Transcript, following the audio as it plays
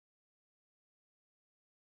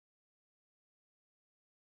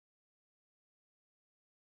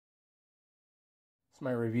It's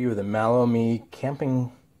my review of the MalloMe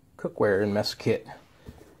camping cookware and mess kit.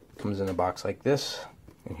 It comes in a box like this,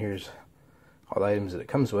 and here's all the items that it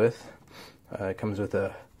comes with. It comes with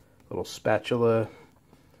a little spatula,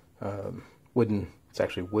 it's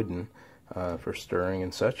actually wooden, for stirring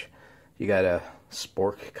and such. You got a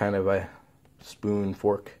spork, kind of a spoon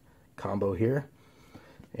fork combo here,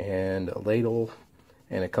 and a ladle,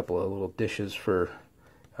 and a couple of little dishes for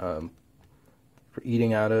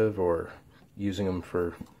eating out of, or using them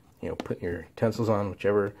for, putting your utensils on,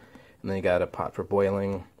 whichever. And then you got a pot for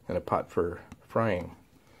boiling and a pot for frying.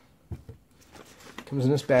 Comes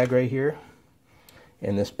in this bag right here,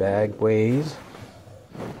 and this bag weighs,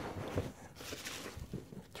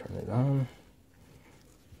 turn it on,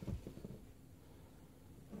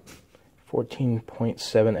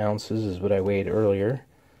 14.7 ounces is what I weighed earlier.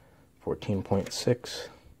 14.6,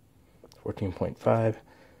 14.5,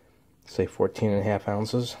 say 14.5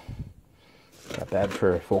 ounces. Not bad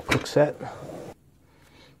for a full cook set.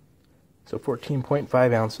 So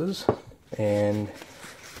 14.5 ounces, and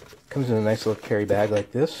comes in a nice little carry bag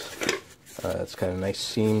like this. It's got a nice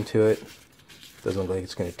seam to it. Doesn't look like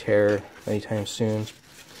it's going to tear anytime soon.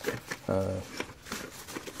 Let's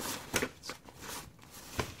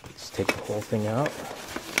take the whole thing out.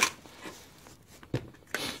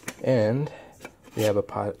 And we have a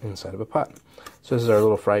pot inside of a pot. So this is our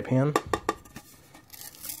little fry pan.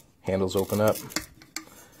 Handles open up.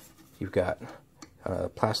 You've got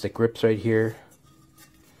plastic grips right here,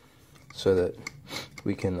 so that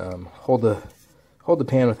we can hold the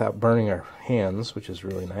pan without burning our hands, which is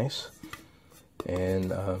really nice.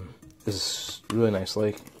 And this is really nice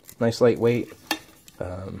lightweight.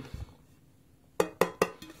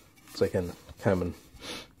 It's like kind of an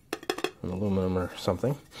aluminum or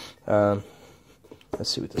something. Let's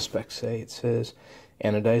see what the specs say. It says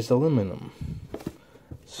anodized aluminum.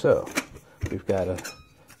 So we've got a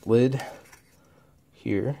lid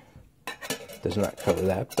here. Does not cover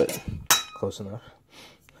that, but close enough.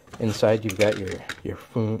 Inside you've got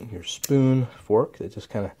your spoon fork that just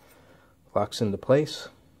kind of locks into place,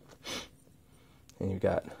 and you've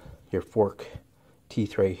got your fork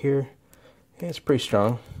teeth right here. And it's pretty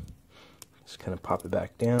strong. Just kind of pop it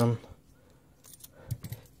back down.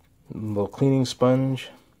 A little cleaning sponge.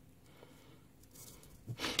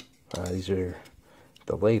 These are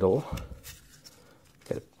the ladle.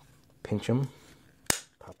 Gotta pinch them,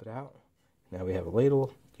 pop it out. Now we have a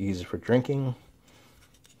ladle. You use it for drinking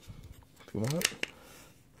if you want.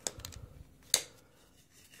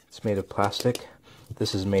 It's made of plastic.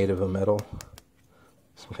 This is made of a metal,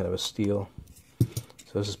 some kind of a steel.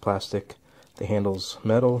 So this is plastic. The handle's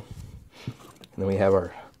metal. And then we have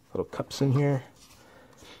our little cups in here.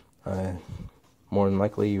 More than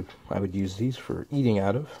likely, I would use these for eating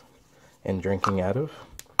out of and drinking out of.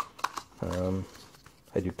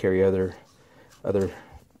 I do carry other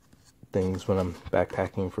things when I'm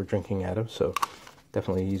backpacking for drinking out of, so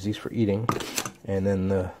definitely use these for eating. And then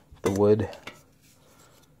the wood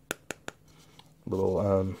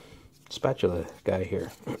little spatula guy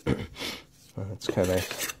here. It's kind of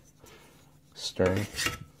nice, stirring.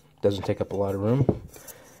 Doesn't take up a lot of room.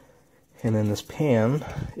 And then this pan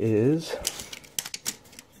is,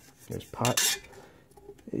 here's pot,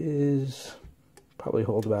 is probably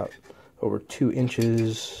hold about over 2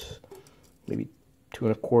 inches, maybe 2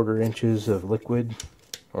 1/4 inches of liquid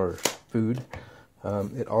or food.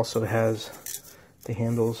 It also has the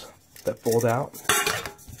handles that fold out,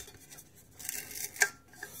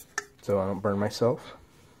 so I don't burn myself.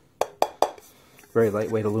 Very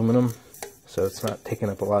lightweight aluminum, so it's not taking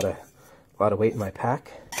up a lot of weight in my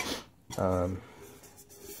pack.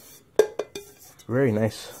 Very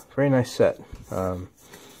nice set.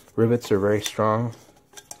 Rivets are very strong.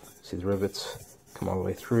 See, the rivets come all the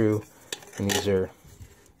way through, and these are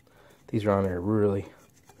on there really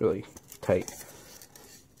tight.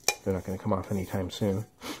 They're not going to come off anytime soon.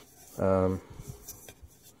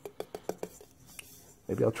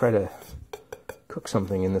 Maybe I'll try to cook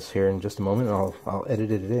something in this here in just a moment, and I'll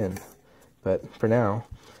edit it in. But for now,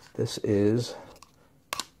 this is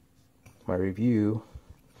my review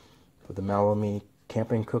of the MalloMe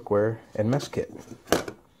camping cookware and mess kit.